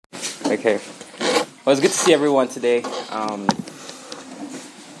Okay. Well, it's good to see everyone today.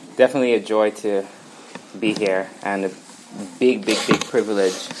 Definitely a joy to be here and a big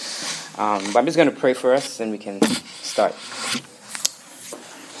privilege. But I'm just going to pray for us and we can start.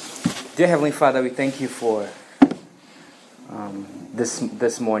 Dear Heavenly Father, we thank you for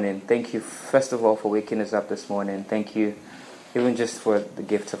this morning. Thank you, first of all, for waking us up this morning. Thank you even just for the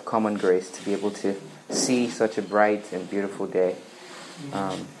gift of common grace to be able to see such a bright and beautiful day.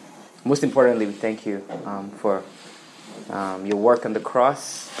 Most importantly, we thank you for your work on the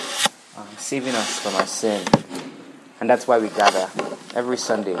cross, saving us from our sin. And that's why we gather every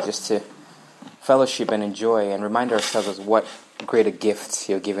Sunday, just to fellowship and enjoy and remind ourselves of what greater gifts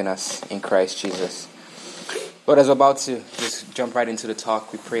you're giving us in Christ Jesus. Lord, as we're about to just jump right into the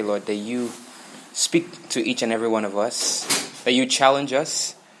talk, we pray, Lord, that you speak to each and every one of us, that you challenge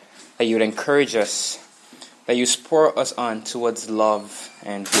us, that you would encourage us, that you spur us on towards love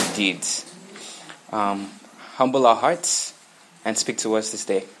and good deeds. Humble our hearts and speak to us this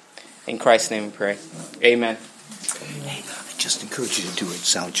day. In Christ's name we pray. Amen. Hey, I just encourage you to do a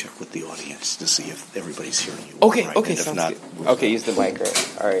sound check with the audience to see if everybody's hearing you. Okay, right? okay, and if sounds not, good. Okay, use the mic,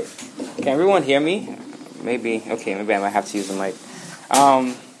 right? All right. Can everyone hear me? Maybe I might have to use the mic.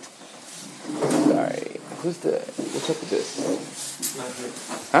 Sorry. What's up with this?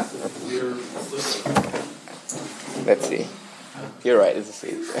 Huh? Let's see. You're right, it's a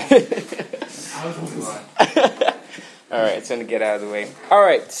seat. All right, it's going to get out of the way. All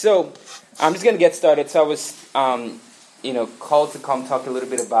right, so I'm just going to get started. So I was, called to come talk a little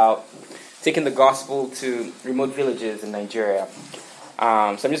bit about taking the gospel to remote villages in Nigeria. So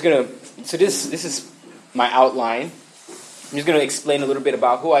I'm just going to, this is my outline. I'm just going to explain a little bit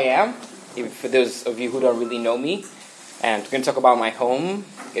about who I am, for those of you who don't really know me. And we're going to talk about my home.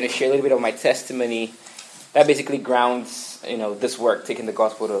 I'm going to share a little bit of my testimony. That basically grounds, this work, taking the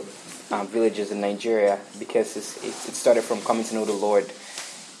gospel to villages in Nigeria, because it started from coming to know the Lord.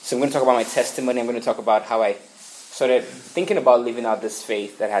 So I'm going to talk about my testimony. I'm going to talk about how I started thinking about living out this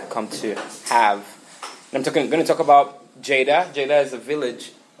faith that I had come to have. And I'm going to talk about Jada. Jada is a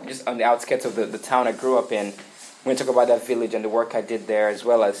village just on the outskirts of the town I grew up in. I'm going to talk about that village and the work I did there, as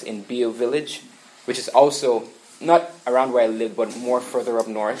well as in Bio Village, which is also not around where I live, but more further up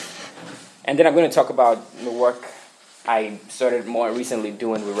north. And then I'm going to talk about the work I started more recently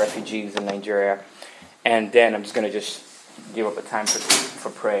doing with refugees in Nigeria. And then I'm just going to just give up a time for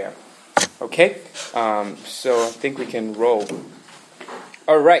prayer. Okay? So I think we can roll.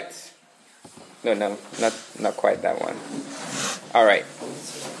 All right. No, not quite that one. All right.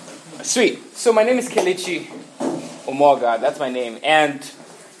 Sweet. So my name is Kelechi Omoga. That's my name. And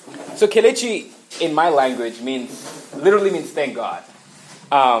so Kelechi in my language literally means thank God.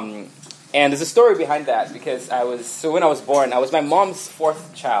 And there's a story behind that, because when I was born, I was my mom's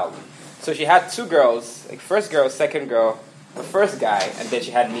fourth child. So she had two girls, like first girl, second girl, the first guy, and then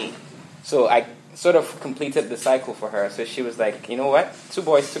she had me. So I sort of completed the cycle for her. So she was like, you know what? 2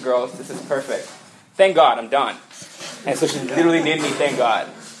 boys, 2 girls, this is perfect. Thank God, I'm done. And so she literally named me Thank God,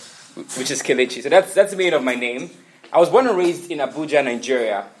 which is Kelechi. So that's the meaning of my name. I was born and raised in Abuja,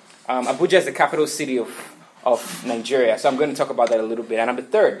 Nigeria. Abuja is the capital city of Nigeria. So I'm going to talk about that a little bit. And I'm the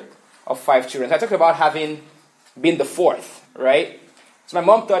third of 5 children. So I talked about being the fourth, right? So my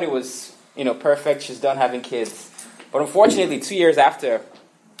mom thought it was, perfect. She's done having kids. But unfortunately, 2 years after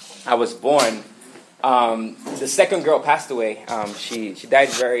I was born, the second girl passed away. She died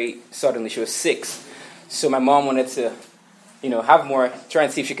very suddenly. She was 6. So my mom wanted to, have more, try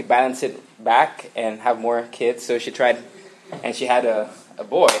and see if she could balance it back and have more kids. So she tried, and she had a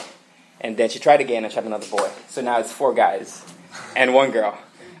boy. And then she tried again and she had another boy. So now it's 4 guys and 1 girl.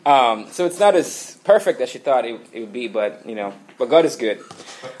 So it's not as perfect as she thought it would be, but God is good.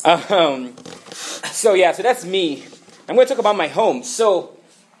 So that's me. I'm going to talk about my home. So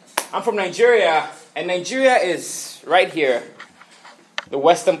I'm from Nigeria, and Nigeria is right here, the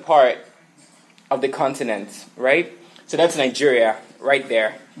western part of the continent, right? So that's Nigeria right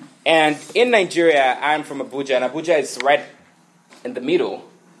there. And in Nigeria, I'm from Abuja, and Abuja is right in the middle.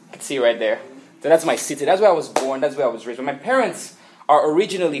 You can see right there. So that's my city. That's where I was born. That's where I was raised. But my parents are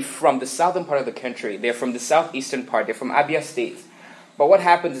originally from the southern part of the country. They're from the southeastern part. They're from Abia State. But what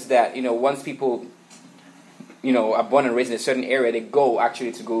happens is that, once people, are born and raised in a certain area, they go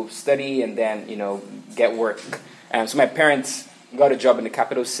actually to go study and then, get work. So my parents got a job in the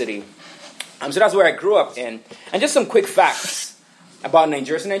capital city. So that's where I grew up in. And just some quick facts about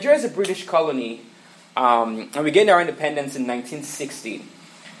Nigeria. So Nigeria is a British colony. And we gained our independence in 1960.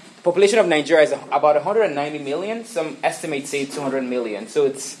 The population of Nigeria is about 190 million. Some estimates say 200 million. So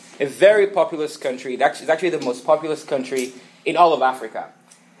it's a very populous country. It's actually the most populous country in all of Africa.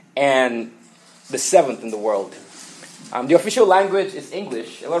 and the 7th in the world. The official language is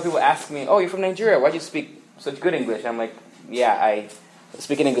English. A lot of people ask me, "Oh, you're from Nigeria. Why do you speak such good English?" I'm like, "Yeah, I was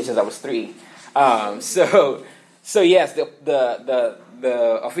speaking English since I was 3." So yes, the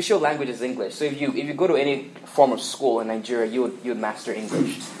official language is English. So if you go to any form of school in Nigeria, you would master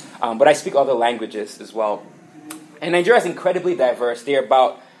English. But I speak other languages as well. And Nigeria is incredibly diverse. There are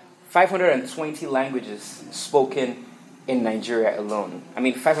about 520 languages spoken in Nigeria alone.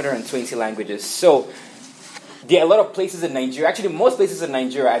 520 languages. So there are a lot of places in Nigeria. Actually, most places in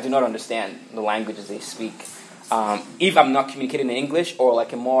Nigeria, I do not understand the languages they speak. If I'm not communicating in English or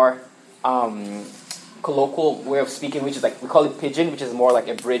like a more colloquial way of speaking, which is like, we call it pidgin, which is more like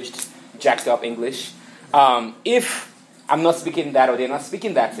abridged, jacked up English. If I'm not speaking that or they're not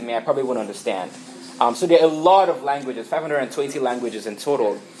speaking that to me, I probably wouldn't understand. So there are a lot of languages, 520 languages in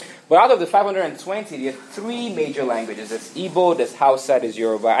total. But out of the 520, there are 3 major languages. There's Igbo, there's Hausa, there's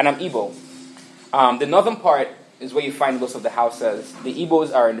Yoruba, and I'm Igbo. The northern part is where you find most of the Hausas. The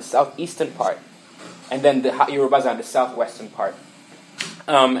Igbos are in the southeastern part, and then the Yorubas are in the southwestern part.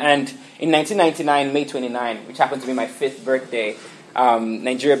 And in 1999, May 29, which happened to be my 5th birthday,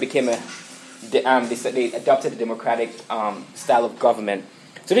 Nigeria became they adopted a democratic style of government.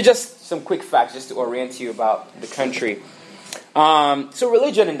 So they're just some quick facts just to orient you about the country. So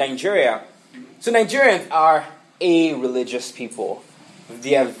religion in Nigeria. So Nigerians are a religious people.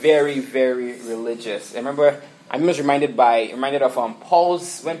 They are very, very religious. I'm reminded of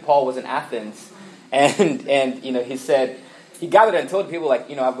when Paul was in Athens, and he said, he gathered and told people, like,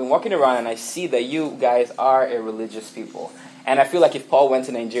 I've been walking around and I see that you guys are a religious people. And I feel like if Paul went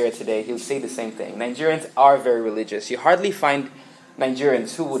to Nigeria today, he would say the same thing. Nigerians are very religious. You hardly find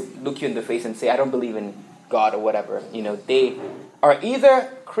Nigerians who would look you in the face and say, "I don't believe in God," or whatever. They are either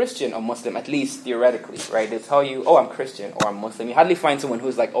Christian or Muslim, at least theoretically, right? They tell you, "Oh, I'm Christian," or "I'm Muslim." You hardly find someone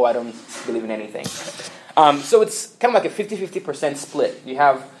who's like, "Oh, I don't believe in anything." So it's kind of like a 50-50% split. You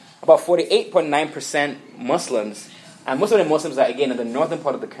have about 48.9% Muslims, and most of the Muslims are, again, in the northern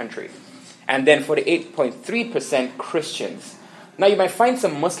part of the country. And then 48.3% Christians. Now, you might find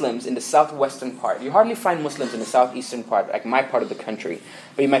some Muslims in the southwestern part. You hardly find Muslims in the southeastern part, like my part of the country.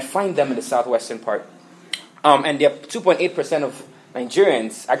 But you might find them in the southwestern part. And there are 2.8% of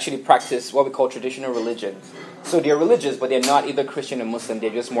Nigerians actually practice what we call traditional religion. So they're religious, but they're not either Christian or Muslim. They're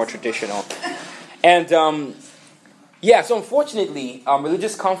just more traditional. And, so unfortunately,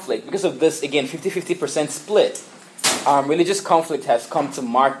 religious conflict, because of this, again, 50-50% split, religious conflict has come to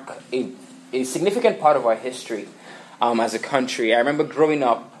mark a significant part of our history as a country. I remember growing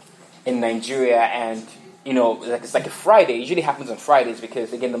up in Nigeria, and it's like a Friday. It usually happens on Fridays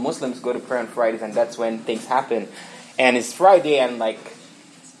because, again, the Muslims go to prayer on Fridays, and that's when things happen. And it's Friday, and like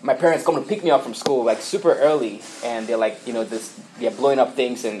my parents come to pick me up from school like super early, and they're like, they're blowing up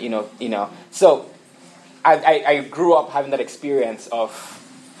things, and So I grew up having that experience of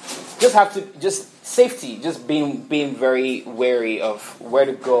safety, just being very wary of where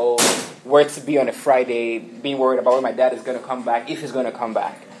to go, where to be on a Friday, being worried about when my dad is going to come back, if he's going to come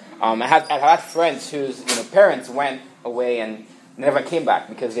back. I've had friends whose parents went away and never came back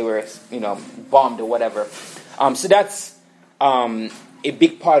because they were bombed or whatever. So that's a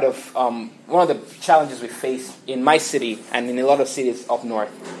big part of one of the challenges we face in my city and in a lot of cities up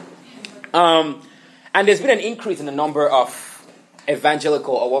north. And there's been an increase in the number of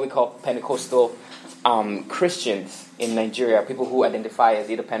evangelical, or what we call Pentecostal Christians in Nigeria, people who identify as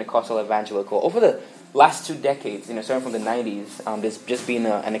either Pentecostal or evangelical. Over the last 2 decades, starting from the 90s, there's just been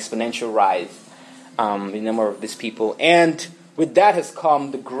an exponential rise in the number of these people. And with that has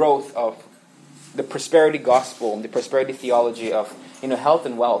come the growth of the prosperity gospel, the prosperity theology of health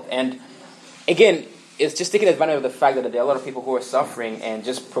and wealth. And again, it's just taking advantage of the fact that there are a lot of people who are suffering and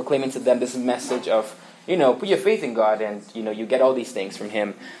just proclaiming to them this message of, put your faith in God and, you get all these things from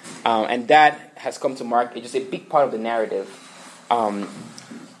Him. And that has come to mark just a big part of the narrative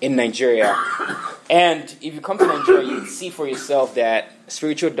in Nigeria. And if you come to Nigeria, you can see for yourself that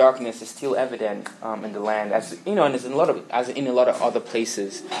spiritual darkness is still evident in the land, as and as in a lot of other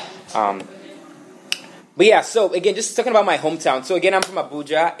places. But yeah, so again, just talking about my hometown. So again, I'm from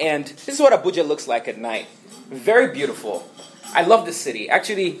Abuja, and this is what Abuja looks like at night. Very beautiful. I love the city.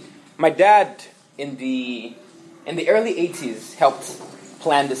 Actually, my dad in the early 80s helped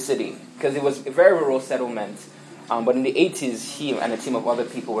plan the city because it was a very rural settlement. But in the 80s, he and a team of other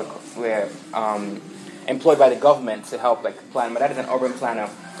people were employed by the government to help plan. My dad is an urban planner,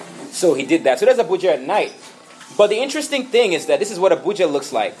 so he did that. So there's Abuja at night. But the interesting thing is that this is what Abuja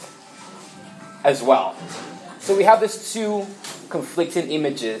looks like as well. So we have these two conflicting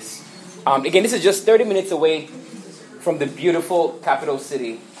images. Again, this is just 30 minutes away from the beautiful capital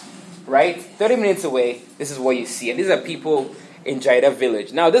city, right? 30 minutes away, this is what you see. And these are people in Jaida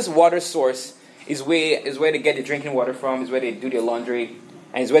village. Now, this water source is where they get the drinking water from, is where they do their laundry,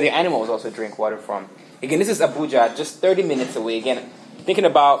 and is where the animals also drink water from. Again, this is Abuja, just 30 minutes away. Again, thinking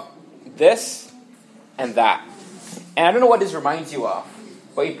about this and that. And I don't know what this reminds you of,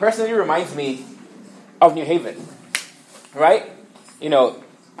 but it personally reminds me of New Haven, right? You know,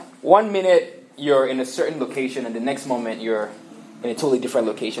 1 minute you're in a certain location, and the next moment you're in a totally different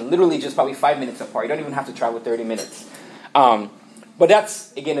location. Literally just probably 5 minutes apart. You don't even have to travel 30 minutes. But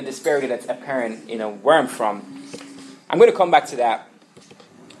that's, again, a disparity that's apparent, where I'm from. I'm going to come back to that.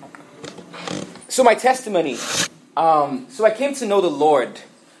 So my testimony. So I came to know the Lord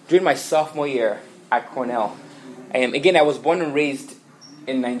during my sophomore year at Cornell. Again, I was born and raised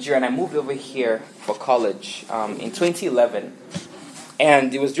in Nigeria, and I moved over here for college in 2011.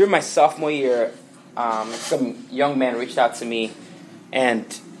 And it was during my sophomore year, some young man reached out to me, and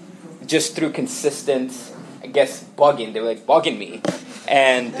just through consistent, I guess, bugging, they were like bugging me.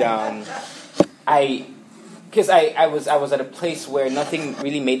 And I was at a place where nothing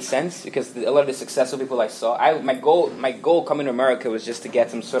really made sense, because a lot of the successful people I saw, my goal coming to America was just to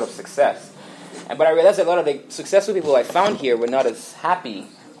get some sort of success. But I realized a lot of the successful people I found here were not as happy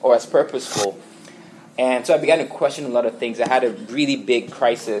or as purposeful. And so I began to question a lot of things. I had a really big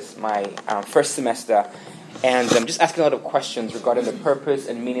crisis my first semester, and I'm just asking a lot of questions regarding the purpose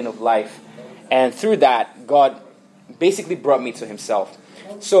and meaning of life. And through that, God basically brought me to himself.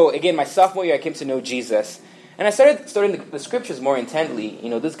 So again, my sophomore year, I came to know Jesus. And I started studying the scriptures more intently.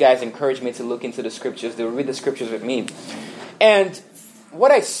 These guys encouraged me to look into the scriptures. They would read the scriptures with me. And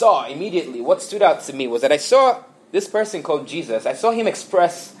what I saw immediately, what stood out to me, was that I saw this person called Jesus. I saw him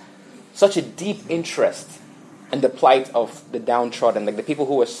express such a deep interest in the plight of the downtrodden, like the people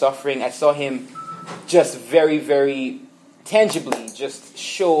who were suffering. I saw him just very, very tangibly just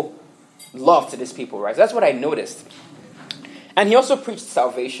show love to these people, right? So that's what I noticed. And he also preached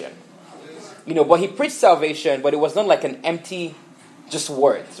salvation. But he preached salvation, but it was not like an empty, just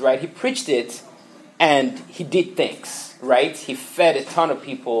words, right? He preached it, and he did things, right? He fed a ton of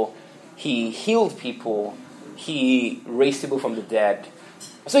people. He healed people. He raised people from the dead.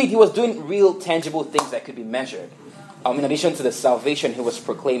 So he was doing real, tangible things that could be measured, in addition to the salvation he was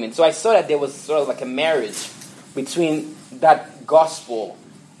proclaiming. So I saw that there was sort of like a marriage between that gospel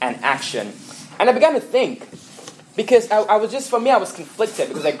and action. And I began to think, because I was conflicted,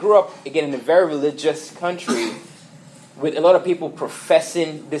 because I grew up, again, in a very religious country with a lot of people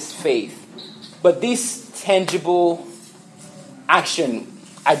professing this faith. But this tangible action,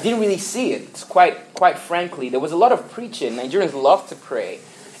 I didn't really see it, quite frankly. There was a lot of preaching. Nigerians love to pray.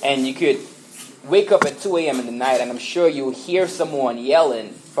 And you could wake up at 2 a.m. in the night, and I'm sure you'll hear someone yelling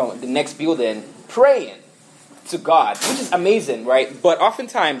from the next building, praying to God, which is amazing, right? But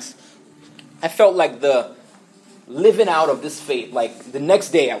oftentimes, I felt like the living out of this faith, like the next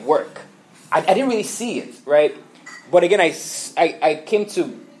day at work, I didn't really see it, right? But again, I came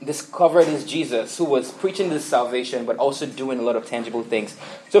to discover this Jesus who was preaching this salvation, but also doing a lot of tangible things.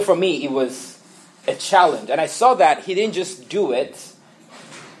 So for me, it was a challenge. And I saw that he didn't just do it.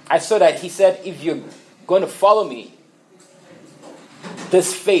 I saw that he said, if you're going to follow me,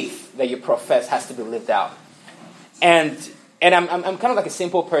 this faith that you profess has to be lived out. And I'm kind of like a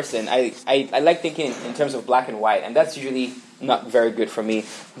simple person. I like thinking in terms of black and white, and that's usually not very good for me.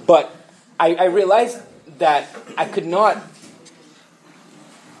 But I realized that I could not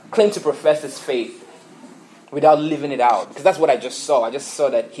claim to profess this faith without living it out, because that's what I just saw. I just saw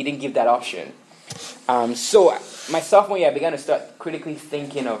that he didn't give that option. So my sophomore year, I began to start critically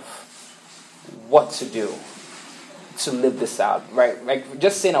thinking of what to do to live this out, right? Like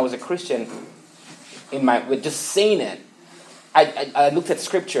just saying I was a Christian, with just saying it, I looked at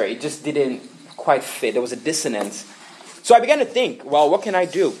scripture. It just didn't quite fit. There was a dissonance. So I began to think, well, what can I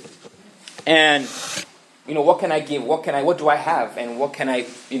do? And, what can I give? What do I have? And what can I,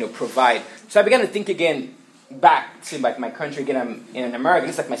 provide? So I began to think again back to my country. Again, I'm in America.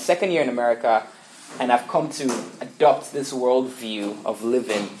 It's like my second year in America. And I've come to adopt this worldview of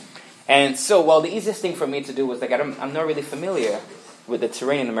living. And so, the easiest thing for me to do was I'm not really familiar with the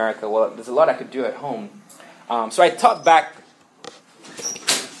terrain in America. Well, there's a lot I could do at home. So I thought back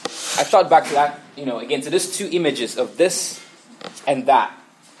to that, again, to these two images of this and that.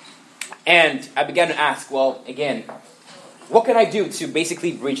 And I began to ask, again, what can I do to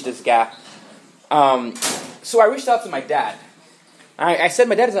basically bridge this gap? So I reached out to my dad. I said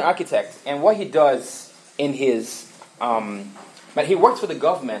my dad is an architect, and what he does in his, but he works for the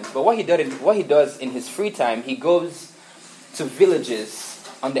government, but what he does in his free time, he goes to villages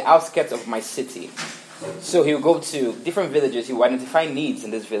on the outskirts of my city. So he would go to different villages, he would identify needs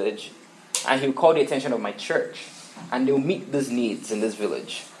in this village, and he would call the attention of my church. And they would meet those needs in this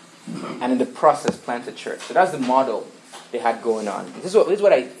village. And in the process, plant a church. So that's the model they had going on. This is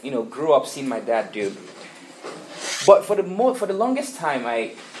what I grew up seeing my dad do. But for the longest time,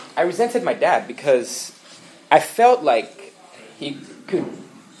 I resented my dad because I felt like he could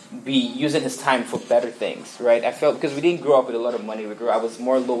be using his time for better things, right? I felt, because we didn't grow up with a lot of money. I was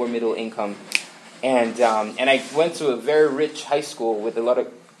more lower middle income. And I went to a very rich high school with a lot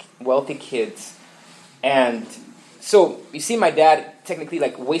of wealthy kids. And so you see my dad technically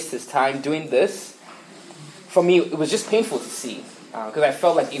waste his time doing this. For me, it was just painful to see. Because I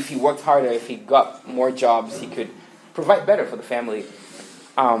felt like if he worked harder, if he got more jobs, he could provide better for the family.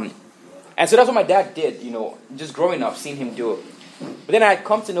 And so that's what my dad did, just growing up, seeing him do it. But then I had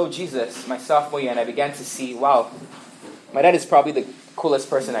come to know Jesus my sophomore year, and I began to see, wow, my dad is probably the coolest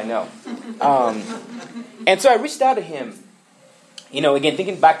person I know. And so I reached out to him, again,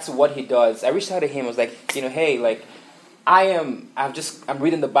 thinking back to what he does. I reached out to him. I was like, hey, I'm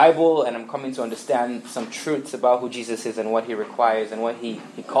reading the Bible, and I'm coming to understand some truths about who Jesus is and what he requires and what he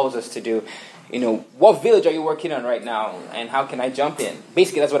calls us to do. What village are you working on right now, and how can I jump in?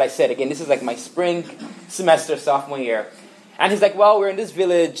 Basically, that's what I said. Again, this is my spring semester, sophomore year. And he's like, well, we're in this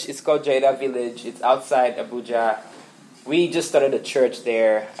village. It's called Jaida Village. It's outside Abuja. We just started a church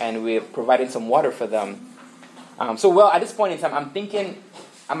there, and we're providing some water for them. So at this point in time, I'm thinking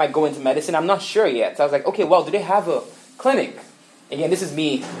I might go into medicine. I'm not sure yet. So I was like, okay, well, do they have a clinic? Again, this is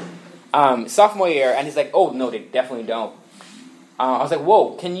me, sophomore year. And he's like, oh, no, they definitely don't. I was like,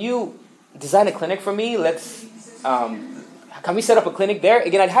 whoa, can you design a clinic for me? Can we set up a clinic there?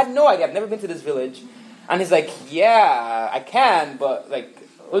 Again, I had no idea. I've never been to this village. And he's like, yeah, I can, but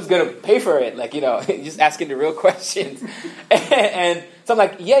who's going to pay for it? Just asking the real questions. And so I'm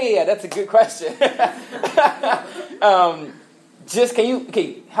like, yeah, that's a good question. How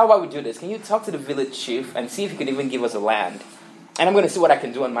about we do this? Can you talk to the village chief and see if he could even give us a land? And I'm going to see what I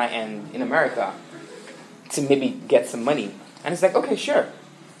can do on my end in America to maybe get some money. And he's like, okay, sure.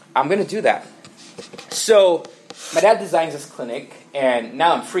 I'm going to do that. So my dad designs this clinic, and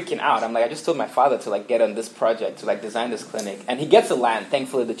now I'm freaking out. I'm like, I just told my father to get on this project to design this clinic, and he gets a land.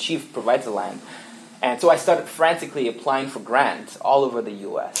 Thankfully, the chief provides a land, and so I started frantically applying for grants all over the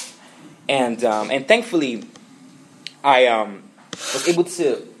U.S. And thankfully, I was able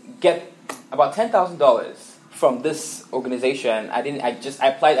to get about $10,000 from this organization. I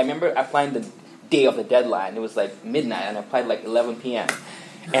applied. I remember applying the day of the deadline. It was midnight, and I applied 11 p.m.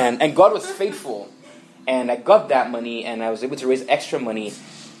 And God was faithful. And I got that money, and I was able to raise extra money.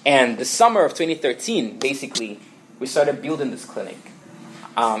 And the summer of 2013, basically, we started building this clinic.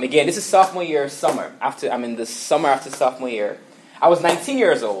 Again, this is sophomore year summer. I'm in the summer after sophomore year. I was 19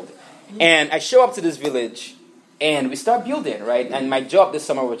 years old. And I show up to this village, and we start building, right? And my job this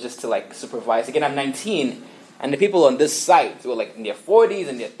summer was just to, supervise. Again, I'm 19, and the people on this site were, in their 40s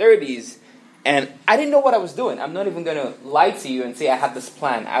and their 30s. And I didn't know what I was doing. I'm not even going to lie to you and say I had this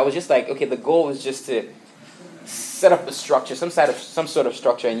plan. I was just okay, the goal was just to set up a structure, some sort of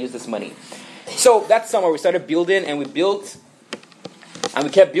structure, and use this money. So that summer we started building, and we built, and we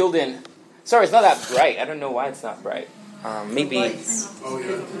kept building. Sorry, it's not that bright. I don't know why it's not bright. Maybe. The lights. Oh, yeah.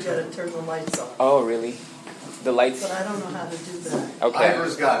 You gotta turn the lights on. Oh, really? The lights? But I don't know how to do that. Okay.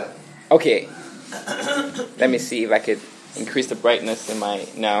 Ivor's got it. Okay. Let me see if I could increase the brightness in my...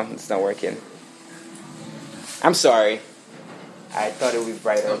 No, it's not working. I'm sorry. I thought it would be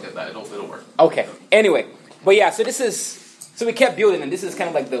brighter. Okay, it'll work. Okay. Anyway, but yeah, so we kept building, and this is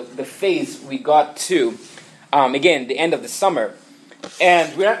kind of the phase we got to. Again, the end of the summer,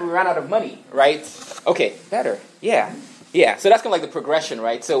 and we ran out of money, right? Okay, better. Yeah. So that's kind of the progression,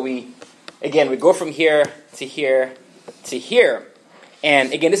 right? So we go from here to here to here,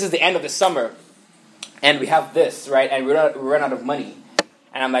 and again, this is the end of the summer, and we have this, right? And we run out of money,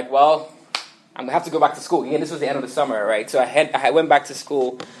 and I'm like, well, I'm gonna have to go back to school. Again, this was the end of the summer, right? So I went back to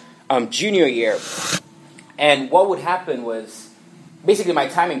school junior year. And what would happen was, basically my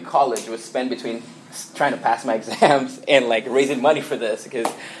time in college was spent between trying to pass my exams and raising money for this,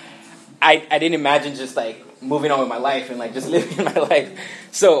 because I didn't imagine just moving on with my life and just living my life.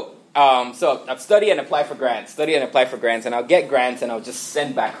 So I'd study and apply for grants, and I'll get grants and I'll just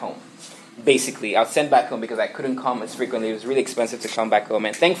send back home. Basically, I'll send back home because I couldn't come as frequently. It was really expensive to come back home,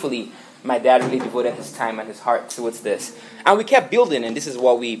 and thankfully, my dad really devoted his time and his heart towards this. And we kept building, and this is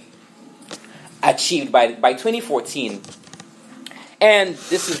what we achieved by 2014. And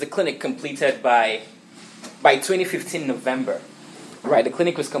this is the clinic completed by 2015 November. Right, the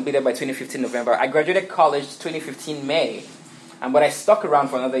clinic was completed by 2015 November. I graduated college 2015 May. But I stuck around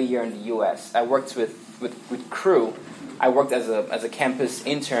for another year in the U.S. I worked with Crew. I worked as a campus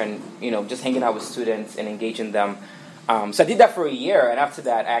intern, just hanging out with students and engaging them. So I did that for a year, and after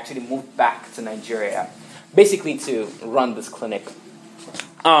that, I actually moved back to Nigeria, basically to run this clinic.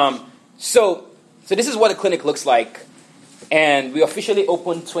 So this is what the clinic looks like, and we officially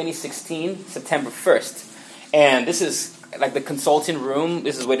opened 2016, September 1st. And this is like the consulting room.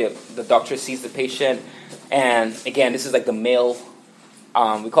 This is where the doctor sees the patient. And again, this is like the male,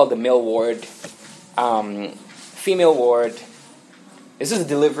 we call it the male ward, female ward. This is the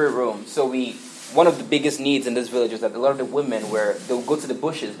delivery room. So one of the biggest needs in this village is that a lot of the women, they'll go to the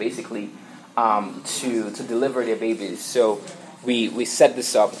bushes basically to deliver their babies. So we set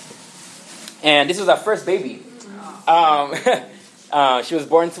this up. And this was our first baby. She was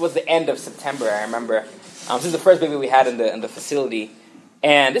born towards the end of September, I remember. This is the first baby we had in the facility.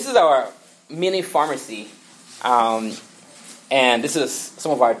 And this is our mini pharmacy. And this is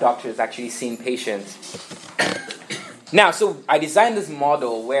some of our doctors actually seeing patients. Now, so I designed this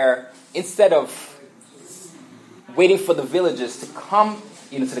model where instead of waiting for the villagers to come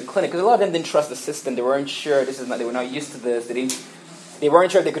to the clinic, because a lot of them didn't trust the system. They weren't sure they were not used to this. They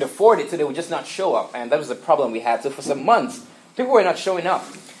weren't sure if they could afford it, so they would just not show up. And that was the problem we had. So for some months, people were not showing up.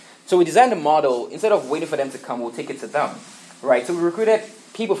 So we designed a model, instead of waiting for them to come, we'll take it to them. Right? So we recruited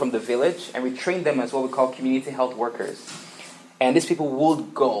people from the village, and we trained them as what we call community health workers. And these people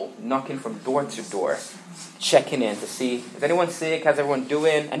would go knocking from door to door, checking in to see, is anyone sick? How's everyone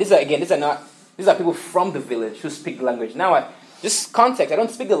doing? And these are people from the village who speak the language. Now, just context, I don't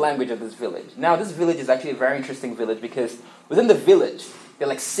speak the language of this village. Now, this village is actually a very interesting village because within the village, there are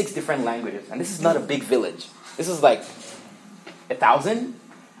like 6 different languages. And this is not a big village. This is like 1,000,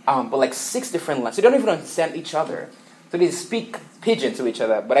 but like 6 different languages. So they don't even understand each other. So they speak Pidgin to each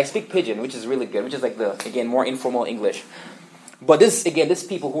other. But I speak Pidgin, which is really good, which is like more informal English. But these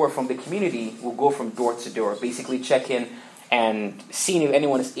people who are from the community will go from door to door, basically check in and seeing if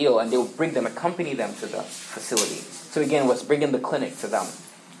anyone is ill, and they will accompany them to the facility. So again, was bringing the clinic to them.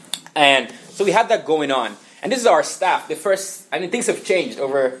 And so we had that going on. And this is our staff. Things have changed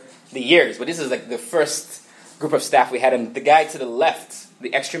over the years, but this is like the first group of staff we had. And the guy to the left,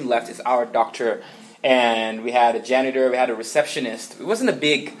 the extreme left, is our doctor. And we had a janitor, we had a receptionist. It wasn't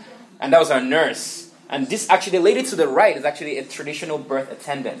and that was our nurse. And the lady to the right is actually a traditional birth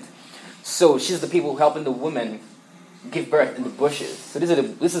attendant. So she's the people helping the women give birth in the bushes. So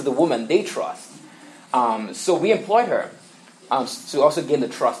this is the woman they trust. So we employed her to also gain the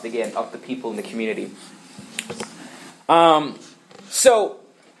trust again of the people in the community. So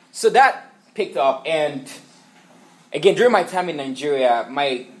that picked up, and again during my time in Nigeria,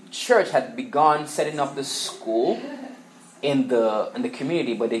 my church had begun setting up this school in the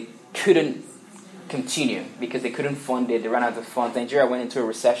community, but they couldn't continue because they couldn't fund it. They ran out of funds. Nigeria went into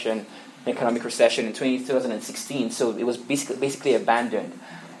an economic recession in 2016, so it was basically abandoned.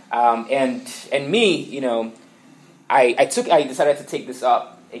 And me, I decided to take this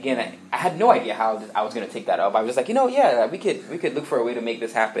up. Again, I had no idea how I was going to take that up. I was like, we could look for a way to make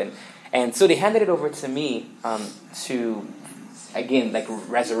this happen. And so they handed it over to me to, again, like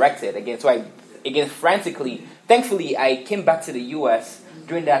resurrect it again. So frantically, thankfully, I came back to the U.S.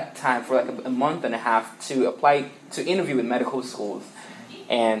 during that time for like a month and a half to apply to interview with medical schools.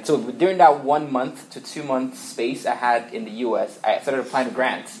 And so during that 1 month to 2 month space I had in the U.S., I started applying to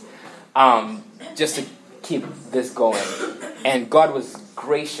grants just to keep this going. And God was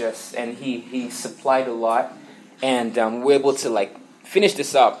gracious, and He supplied a lot, and we were able to finish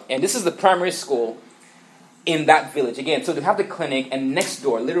this up. And this is the primary school in that village. Again, so they have the clinic, and next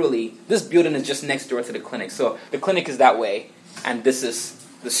door, literally, this building is just next door to the clinic. So the clinic is that way, and this is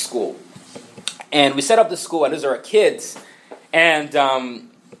the school. And we set up the school, and those are our kids. And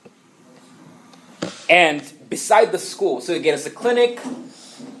beside the school, so again, it's the clinic,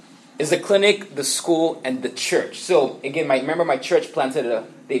 the school, and the church. So again, remember my church planted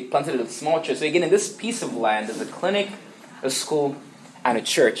a small church. So again, in this piece of land, there's a clinic, a school, and a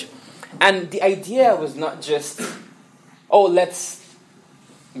church. And the idea was not just, let's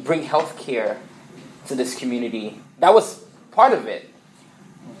bring healthcare to this community. That was part of it.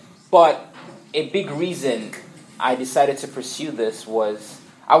 But a big reason I decided to pursue this was,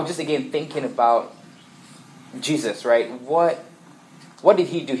 I was just again thinking about Jesus, right? What did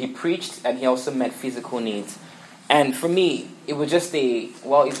He do? He preached, and He also met physical needs. And for me, it was just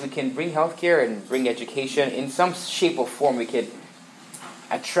if we can bring healthcare and bring education in some shape or form, we could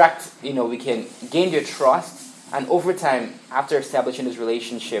attract, we can gain your trust. And over time, after establishing this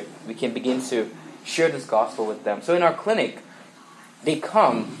relationship, we can begin to share this gospel with them. So in our clinic, they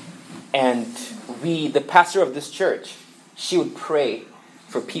come, and the pastor of this church, she would pray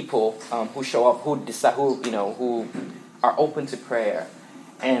for people who show up, who decide, who are open to prayer.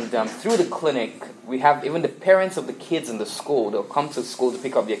 And through the clinic, we have even the parents of the kids in the school. They'll come to school to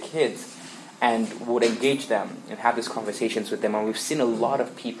pick up their kids and would engage them and have these conversations with them. And we've seen a lot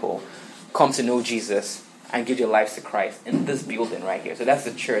of people come to know Jesus and give their lives to Christ in this building right here. So that's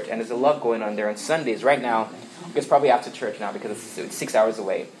the church, and there's a lot going on there. On Sundays, right now, it's probably after church now because it's 6 hours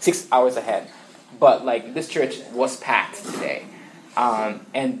away, 6 hours ahead. But like this church was packed today,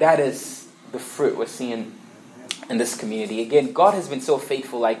 and that is the fruit we're seeing in this community. Again, God has been so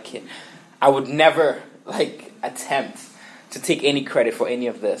faithful. Like I would never attempt to take any credit for any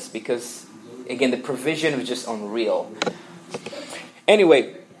of this because, again, the provision was just unreal.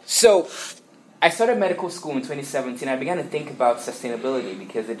 Anyway, so I started medical school in 2017. I began to think about sustainability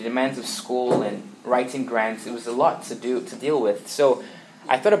because the demands of school and writing grants, it was a lot to deal with. So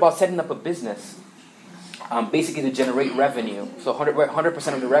I thought about setting up a business, basically to generate revenue. So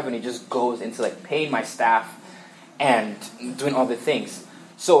 100% of the revenue just goes into paying my staff and doing other things.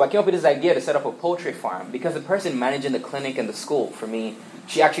 So I came up with this idea to set up a poultry farm because the person managing the clinic and the school for me,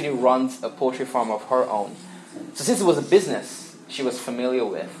 she actually runs a poultry farm of her own. So since it was a business she was familiar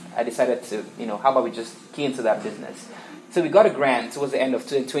with, I decided to, how about we just key into that business. So we got a grant towards the end of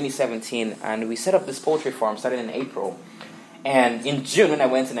 2017, and we set up this poultry farm, started in April. And in June, when I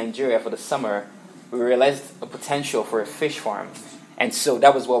went to Nigeria for the summer, we realized a potential for a fish farm. And so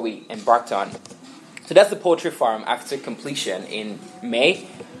that was what we embarked on. So that's the poultry farm after completion in May.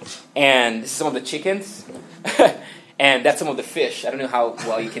 And this is some of the chickens. And that's some of the fish. I don't know how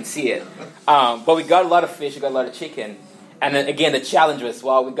well you can see it. But we got a lot of fish, we got a lot of chicken. And then again, the challenge was,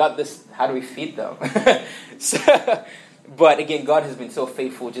 we got this, how do we feed them? But again, God has been so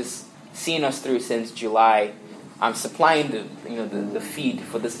faithful, just seeing us through since July, supplying the feed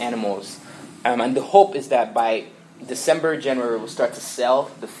for these animals. And the hope is that by December, January, we'll start to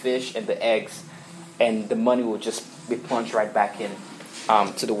sell the fish and the eggs, and the money will just be plunged right back in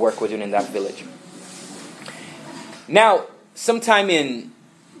to the work we're doing in that village. Now, so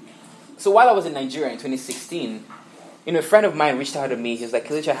while I was in Nigeria in 2016, a friend of mine reached out to me. He was like,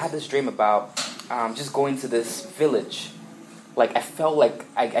 Kelechi, I had this dream about just going to this village. I felt like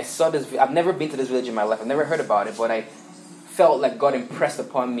I saw this. I've never been to this village in my life. I've never heard about it, but I felt like God impressed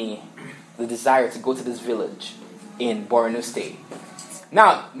upon me the desire to go to this village in Borno State.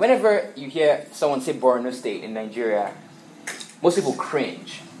 Now, whenever you hear someone say Borno State in Nigeria, most people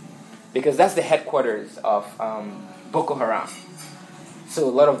cringe because that's the headquarters of Boko Haram. So a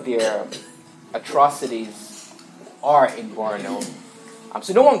lot of their atrocities are in Borno.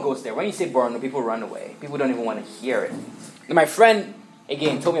 So no one goes there. When you say Borno, people run away. People don't even want to hear it. And my friend,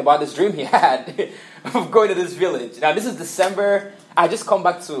 again, told me about this dream he had of going to this village. Now, this is December. I just come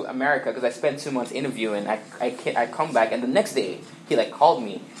back to America because I spent 2 months interviewing. I come back, and the next day, he called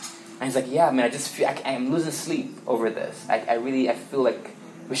me. And he's like, yeah, man, I just feel, I'm losing sleep over this. I feel like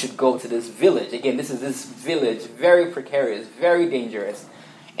we should go to this village. Again, this village, very precarious, very dangerous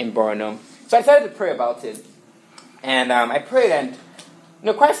in Borno. So I decided to pray about it. And I prayed, and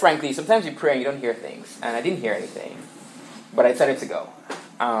quite frankly, sometimes you pray and you don't hear things, and I didn't hear anything, but I decided to go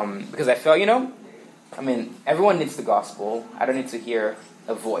because I felt, everyone needs the gospel. I don't need to hear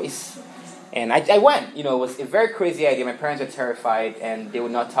a voice, and I went. It was a very crazy idea. My parents were terrified, and they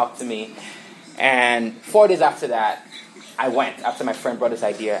would not talk to me. And 4 days after that, I went after my friend brought this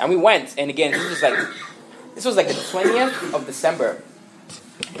idea, and we went. And again, this was the 20th of December,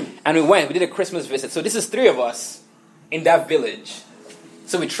 and we went. We did a Christmas visit. So this is 3 of us in that village.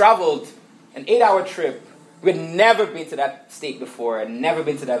 So we traveled an 8-hour trip. We had never been to that state before, and never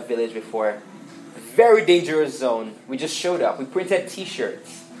been to that village before. Very dangerous zone. We just showed up. We printed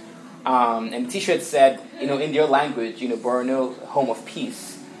T-shirts. And the T-shirt said, in their language, Borno, home of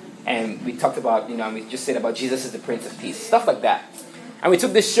peace. And we talked about, we just said about Jesus is the Prince of Peace. Stuff like that. And we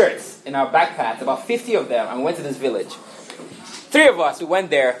took these shirts in our backpacks, about 50 of them, and we went to this village. 3 of us, we went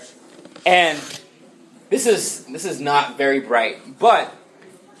there, and this is not very bright, but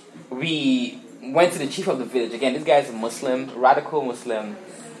we went to the chief of the village. Again, this guy is a Muslim, radical Muslim.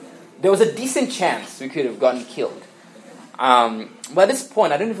 There was a decent chance we could have gotten killed. But at this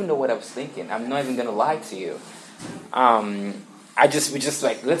point, I don't even know what I was thinking. I'm not even going to lie to you. We just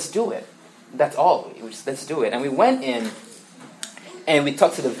let's do it. That's all. Let's do it. And we went in, and we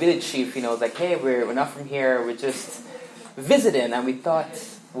talked to the village chief. I was like, hey, we're not from here. We're just visiting. And we thought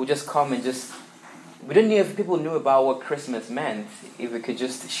we'll just come and just... We didn't know if people knew about what Christmas meant. If we could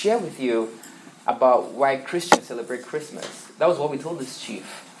just share with you about why Christians celebrate Christmas. That was what we told this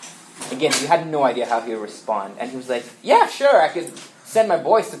chief. again, we had no idea how he would respond. And he was like, yeah, sure, I could send my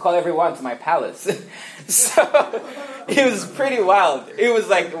boys to call everyone to my palace. So it was pretty wild. It was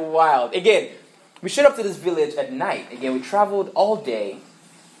like wild. Again, we showed up to this village at night. Again, we traveled all day.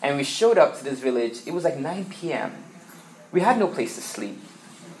 And we showed up to this village. It was like 9 p.m. We had no place to sleep.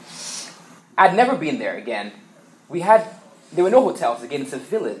 I'd never been there again. There were no hotels. Again, it's a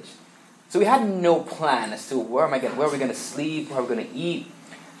village. So we had no plan as to where are we going to sleep, where are we going to eat.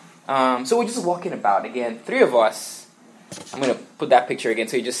 So we're just walking about. Again, 3 of us. I'm going to put that picture again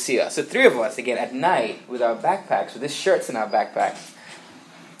so you just see us. So 3 of us, again, at night with our backpacks, with these shirts in our backpacks.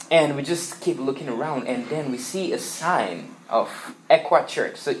 And we just keep looking around. And then we see a sign of ECWA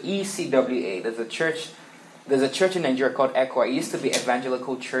Church. So ECWA. There's a church in Nigeria called ECWA. It used to be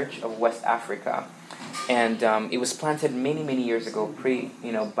Evangelical Church of West Africa. And it was planted many, many years ago,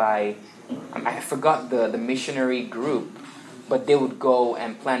 by, I forgot the missionary group, but they would go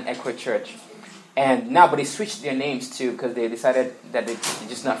and plant ECWA Church. And now, but they switched their names too, because they decided that they're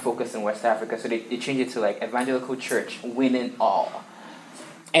just not focused in West Africa, so they changed it to like Evangelical Church, Winning All.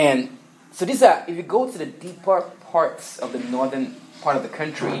 And so these are, if you go to the deeper parts of the northern part of the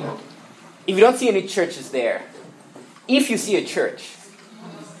country, if you don't see any churches there, if you see a church,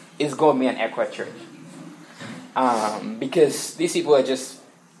 it's going to be an ECWA Church. Because these people are just,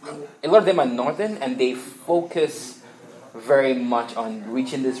 a lot of them are northern, and they focus very much on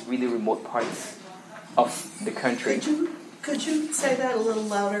reaching these really remote parts of the country. Could you say that a little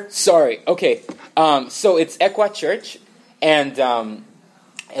louder? Sorry. Okay. So it's ECWA Church, and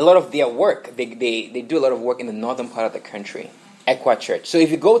a lot of their work, they do a lot of work in the northern part of the country. ECWA Church. So if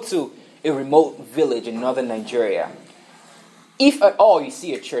you go to a remote village in northern Nigeria, if at all you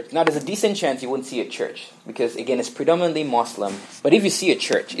see a church, now there's a decent chance you won't see a church, because again, it's predominantly Muslim. But if you see a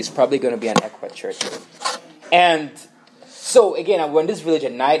church, it's probably going to be an ECWA Church. And so again, we're in this village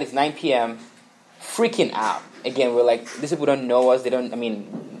at night. It's 9 p.m. Freaking out. Again, we're like, these people don't know us.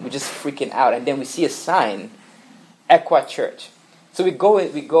 We're just freaking out. And then we see a sign, ECWA Church. So we go,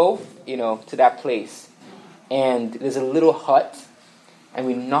 to that place, and there's a little hut, and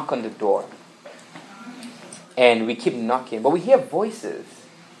we knock on the door, and we keep knocking, but we hear voices,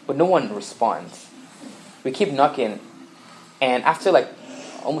 but no one responds. We keep knocking, and after like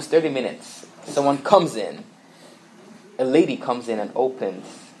almost 30 minutes, someone comes in. A lady comes in and opens,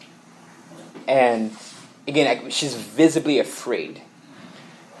 and again, she's visibly afraid,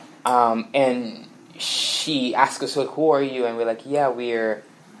 and she asked us, "Who are you?" And we're like, "Yeah, we're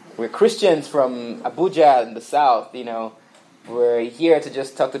Christians from Abuja in the south. We're here to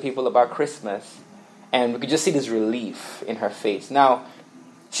just talk to people about Christmas." And we could just see this relief in her face. Now,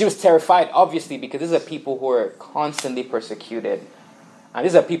 she was terrified, obviously, because these are people who are constantly persecuted, and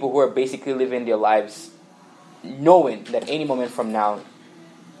these are people who are basically living their lives knowing that any moment from now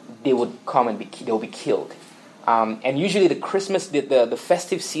they would come and they'll be killed. And usually the Christmas, the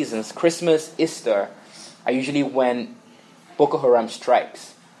festive seasons, Christmas, Easter, are usually when Boko Haram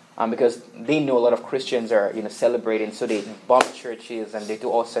strikes, because they know a lot of Christians are celebrating, so they bomb churches and they do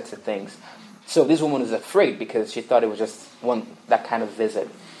all sorts of things. So this woman was afraid because she thought it was just that kind of visit.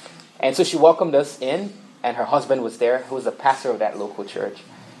 And so she welcomed us in, and her husband was there, who was the pastor of that local church.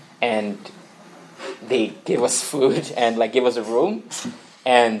 And they gave us food and gave us a room,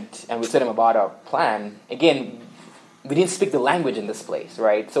 and we told them about our plan. Again, we didn't speak the language in this place,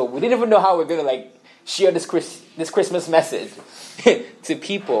 right? So we didn't even know how we're going to share this Christmas message to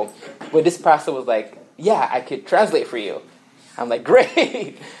people. But this pastor was like, "Yeah, I could translate for you." I'm like,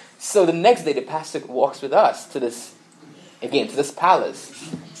 "Great." So the next day, the pastor walks with us to this palace,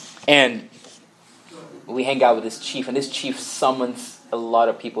 and we hang out with this chief, and this chief summons a lot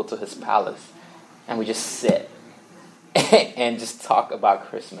of people to his palace, and we just sit and just talk about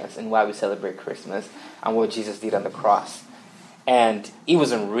Christmas and why we celebrate Christmas and what Jesus did on the cross. And it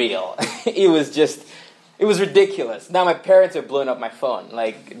wasn't real. It was ridiculous. Now my parents are blowing up my phone.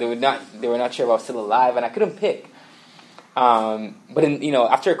 They were not sure if I was still alive, and I couldn't pick. But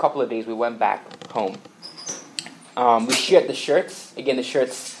after a couple of days, we went back home. We shared the shirts. Again, the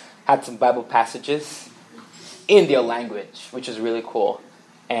shirts had some Bible passages in their language, which was really cool.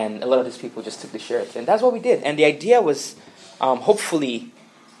 And a lot of these people just took the shirts. And that's what we did. And the idea was, hopefully,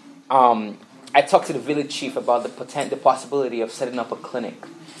 I talked to the village chief about the possibility of setting up a clinic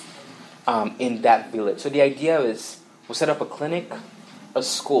in that village. So the idea is we'll set up a clinic, a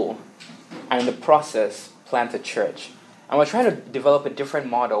school, and in the process, plant a church. And we're trying to develop a different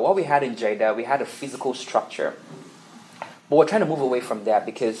model. What we had in Jeddah, we had a physical structure. But we're trying to move away from that,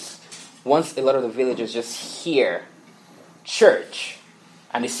 because once a lot of the villagers just hear church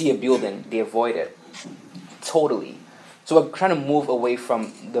and they see a building, they avoid it totally. So we're trying to move away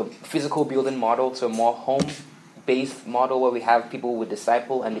from the physical building model to a more home-based model where we have people who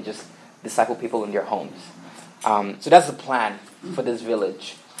disciple and they just disciple people in their homes. So that's the plan for this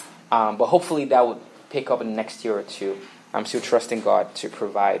village. But hopefully that would pick up in the next year or two. I'm still trusting God to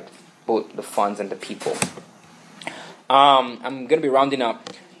provide both the funds and the people. I'm going to be rounding up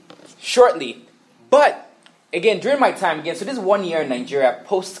shortly. But, again, during my time, so this 1 year in Nigeria,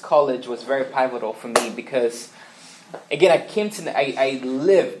 post-college was very pivotal for me because, again, I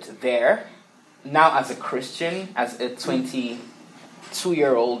lived there, now as a Christian, as a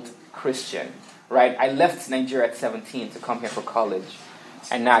 22-year-old Christian, right? I left Nigeria at 17 to come here for college.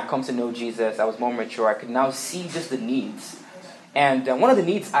 And now I come to know Jesus. I was more mature. I could now see just the needs. And one of the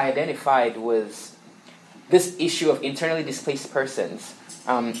needs I identified was this issue of internally displaced persons.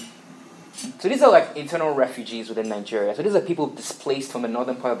 So these are like internal refugees within Nigeria. So these are people displaced from the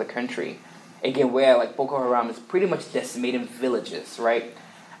northern part of the country. Again, where like Boko Haram is pretty much decimating villages, right?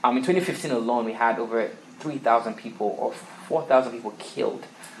 In 2015 alone, we had over 3,000 people or 4,000 people killed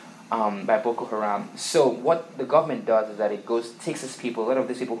by Boko Haram. So what the government does is that it takes these people, a lot of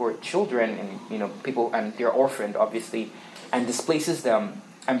these people who are children and people, and they're orphaned, obviously, and displaces them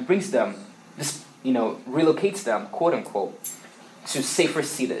and brings them, relocates them, quote unquote, to safer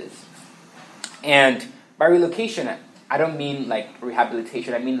cities. And by relocation, I don't mean like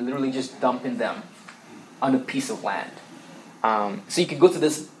rehabilitation. I mean literally just dumping them on a piece of land. So you can go to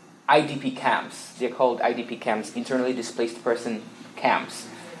this IDP camps. They're called IDP camps, internally displaced person camps.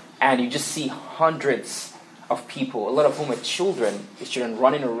 And you just see hundreds of people, a lot of whom are children. These children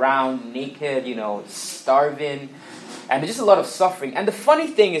running around naked, starving. And there's just a lot of suffering. And the funny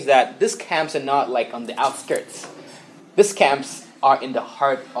thing is that these camps are not like on the outskirts. These camps are in the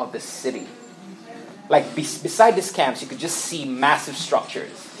heart of the city. Like beside these camps, you could just see massive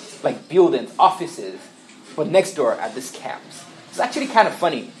structures, like buildings, offices, but next door at these camps. It's actually kind of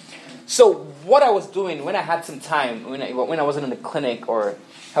funny. So what I was doing when I had some time, when I wasn't in the clinic or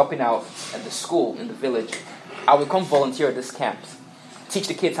helping out at the school in the village, I would come volunteer at these camps, teach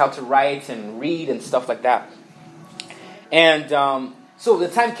the kids how to write and read and stuff like that. And so the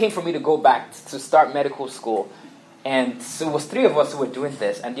time came for me to go back to start medical school. And so it was 3 of us who were doing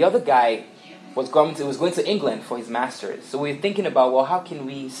this, and the other guy was going to England for his master's. So we were thinking about, well, how can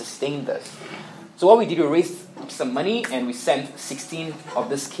we sustain this? So what we did, we raised some money and we sent 16 of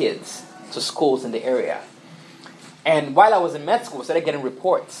these kids to schools in the area. And while I was in med school, I started getting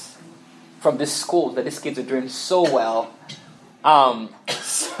reports from these schools that these kids are doing so well.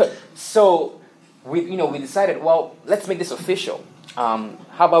 So we decided, well, let's make this official. How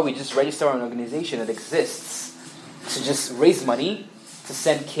about we just register an organization that exists to just raise money to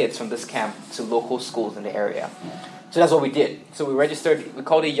send kids from this camp to local schools in the area. So that's what we did. So we registered, we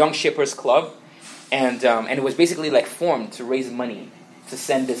called it Young Shippers Club, and it was basically like formed to raise money to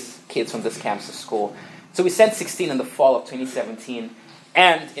send these kids from this camp to school. So we sent 16 in the fall of 2017,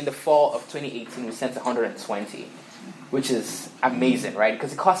 and in the fall of 2018 we sent 120, which is amazing, right?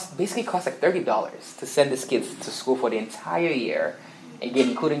 Because it costs like $30 to send these kids to school for the entire year, again,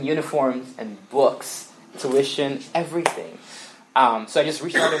 including uniforms and books, tuition, everything. So I just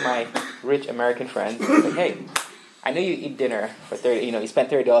reached out to my rich American friends, like, hey, I know you eat dinner for $30, you spent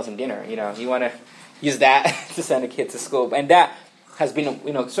 $30 on dinner, you want to use that to send a kid to school. And that has been,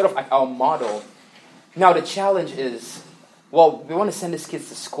 sort of like our model. Now the challenge is, well, we want to send these kids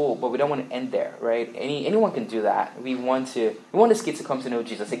to school, but we don't want to end there, right? Anyone can do that. We want these kids to come to know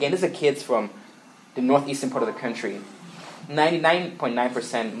Jesus. Again, these are kids from the northeastern part of the country,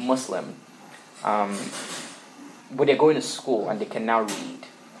 99.9% Muslim. But they're going to school and they can now read.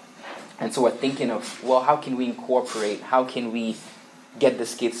 And so we're thinking of, well, how can we incorporate, how can we get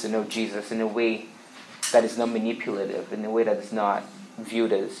these kids to know Jesus in a way that is not manipulative, in a way that is not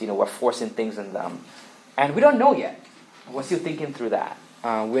viewed as, we're forcing things on them. And we don't know yet. We're still thinking through that.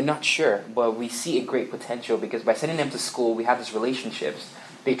 We're not sure, but we see a great potential because by sending them to school, we have these relationships.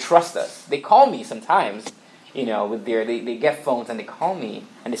 They trust us. They call me sometimes, they get phones and they call me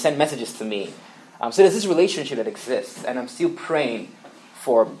and they send messages to me. So there's this relationship that exists, and I'm still praying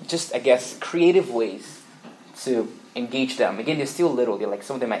for just, I guess, creative ways to engage them. Again, they're still little. They're like,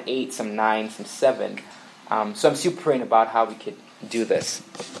 some of them are 8, some 9, some 7. So I'm still praying about how we could do this.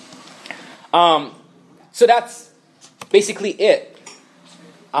 So that's basically it.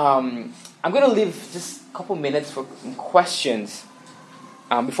 I'm going to leave just a couple minutes for questions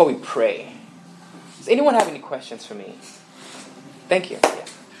before we pray. Does anyone have any questions for me? Thank you. Yeah.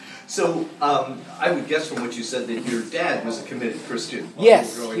 So, I would guess from what you said that your dad was a committed Christian.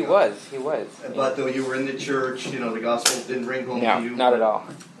 Yes, he was. But though you were in the church, the gospel didn't ring home to you. No, not at all.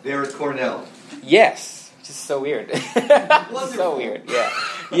 There at Cornell. Yes, which just so weird. Wonderful. So weird. Yeah.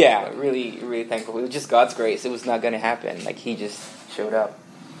 Yeah. Really, really thankful. It was just God's grace. It was not going to happen. Like He just showed up.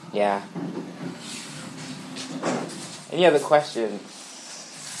 Yeah. Any other questions?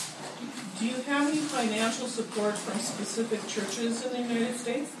 Do you have any financial support from specific churches in the United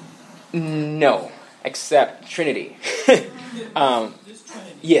States? No, except Trinity. This Trinity.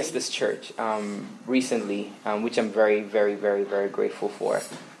 Yes, this church recently, which I'm very, very, very, very grateful for.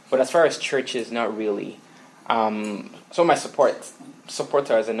 But as far as churches, not really. Some of my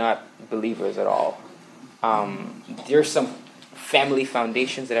supporters are not believers at all. There's some family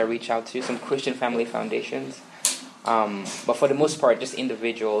foundations that I reach out to, some Christian family foundations. But for the most part, just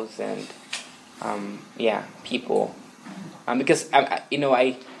individuals and people. Because I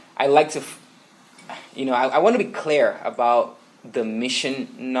like to, I want to be clear about the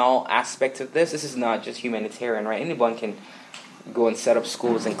missional aspect of this. This is not just humanitarian, right? Anyone can go and set up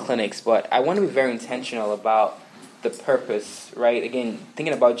schools and clinics, but I want to be very intentional about the purpose, right? Again,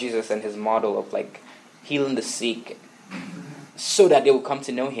 thinking about Jesus and His model of like healing the sick, so that they will come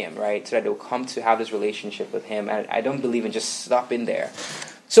to know Him, right? So that they will come to have this relationship with Him. And I don't believe in just stopping there.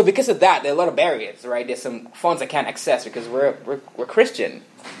 So because of that, there are a lot of barriers, right? There's some funds I can't access because we're Christian,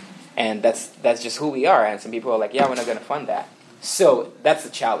 and that's just who we are. And some people are like, yeah, we're not going to fund that. So that's the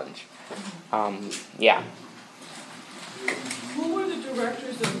challenge. Yeah. Who were the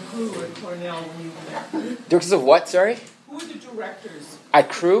directors and crew at Cornell when you were there? Directors of what? Sorry. Who were the directors? At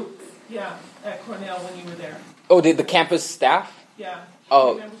Crew? Yeah, at Cornell when you were there. Oh, the campus staff? Yeah.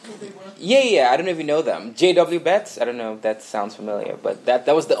 Oh. Remember who they were? Yeah. I don't know if you know them. J.W. Betts? I don't know if that sounds familiar, but that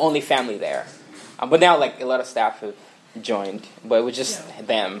was the only family there. But now, like, a lot of staff have joined, but it was just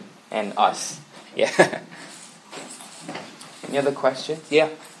them and us. Yeah. Any other questions? Yeah.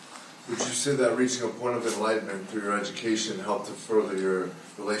 Would you say that reaching a point of enlightenment through your education helped to further your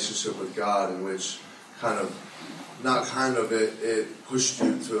relationship with God, in which it pushed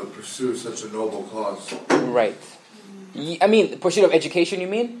you to pursue such a noble cause? Right. I mean, pursuit of education, you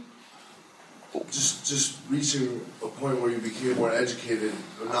mean? Just reaching a point where you became more educated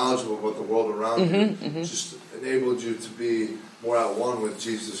and knowledgeable about the world around you, just enabled you to be more at one with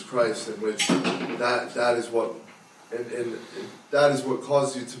Jesus Christ, in which that is what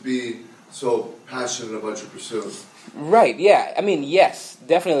caused you to be so passionate about your pursuit. Right, yeah. I mean, yes,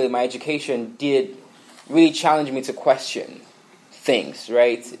 definitely my education did really challenge me to question things,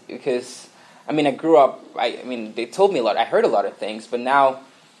 right? Because, I mean, I grew up, they told me a lot, I heard a lot of things, but now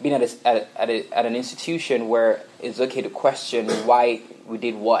being at an institution where it's okay to question why we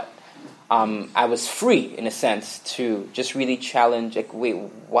did what, I was free, in a sense, to just really challenge, like, wait,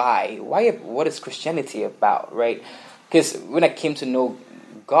 why? What is Christianity about, right? Because when I came to know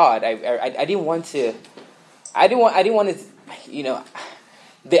God, I didn't want to,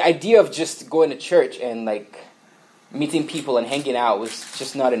 the idea of just going to church and, like, meeting people and hanging out was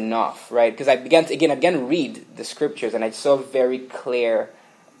just not enough, right? Because I began to read the scriptures, and I saw very clear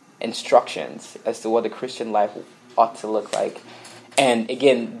instructions as to what the Christian life ought to look like. And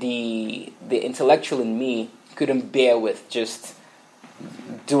again, the intellectual in me couldn't bear with just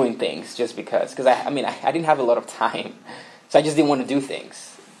doing things just because. Because I didn't have a lot of time, so I just didn't want to do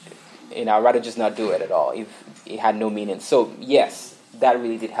things. I'd rather just not do it at all if it had no meaning. So yes, that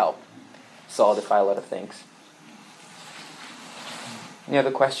really did help solidify a lot of things. Any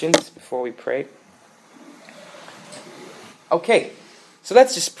other questions before we pray? Okay, so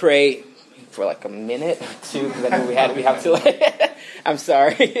let's just pray for like a minute or two, because I know we have to. I'm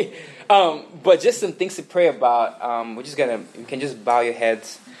sorry, but just some things to pray about. You can just bow your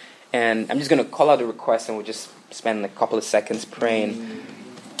heads, and I'm just gonna call out the request, and we'll just spend a couple of seconds praying.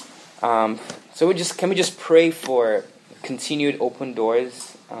 Can we just pray for continued open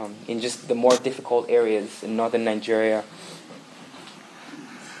doors in just the more difficult areas in northern Nigeria?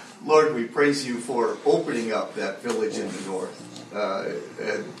 Lord, we praise you for opening up that village in the north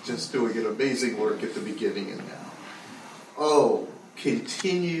and just doing an amazing work at the beginning and now. Oh,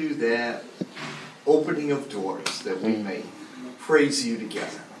 continue that opening of doors that we may praise you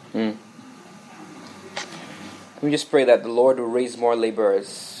together. Can we just pray that the Lord will raise more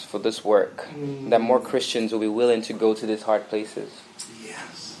laborers for this work, that more Christians will be willing to go to these hard places?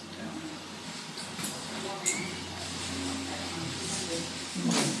 Yes.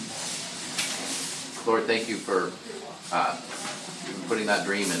 Lord, thank you for putting that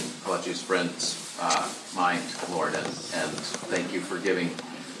dream in Kelechi's friend's mind, Lord, and thank you for giving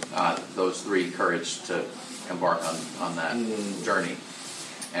those three courage to embark on that journey.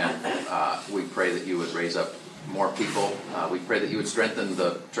 And we pray that you would raise up more people. We pray that you would strengthen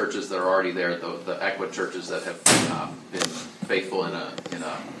the churches that are already there, the Equa churches that have been faithful in a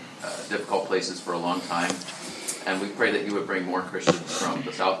difficult places for a long time. And we pray that you would bring more Christians from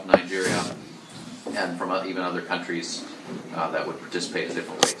the south of Nigeria and from even other countries that would participate in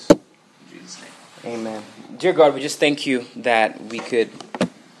different ways. In Jesus' name. Amen. Dear God, we just thank you that we could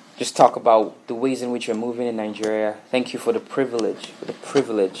just talk about the ways in which you're moving in Nigeria. Thank you for the privilege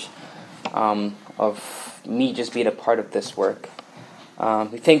of me just being a part of this work.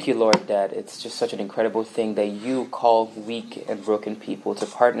 We thank you, Lord, that it's just such an incredible thing that you call weak and broken people to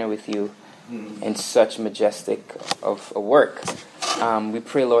partner with you in such majestic of a work. We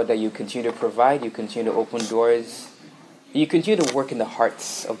pray, Lord, that you continue to provide, you continue to open doors, you continue to work in the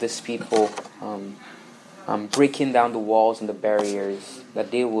hearts of these people, breaking down the walls and the barriers,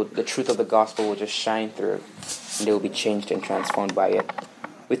 that the truth of the gospel will just shine through, and they will be changed and transformed by it.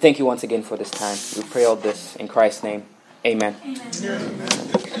 We thank you once again for this time. We pray all this in Christ's name. Amen. Amen.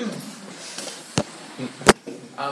 Amen.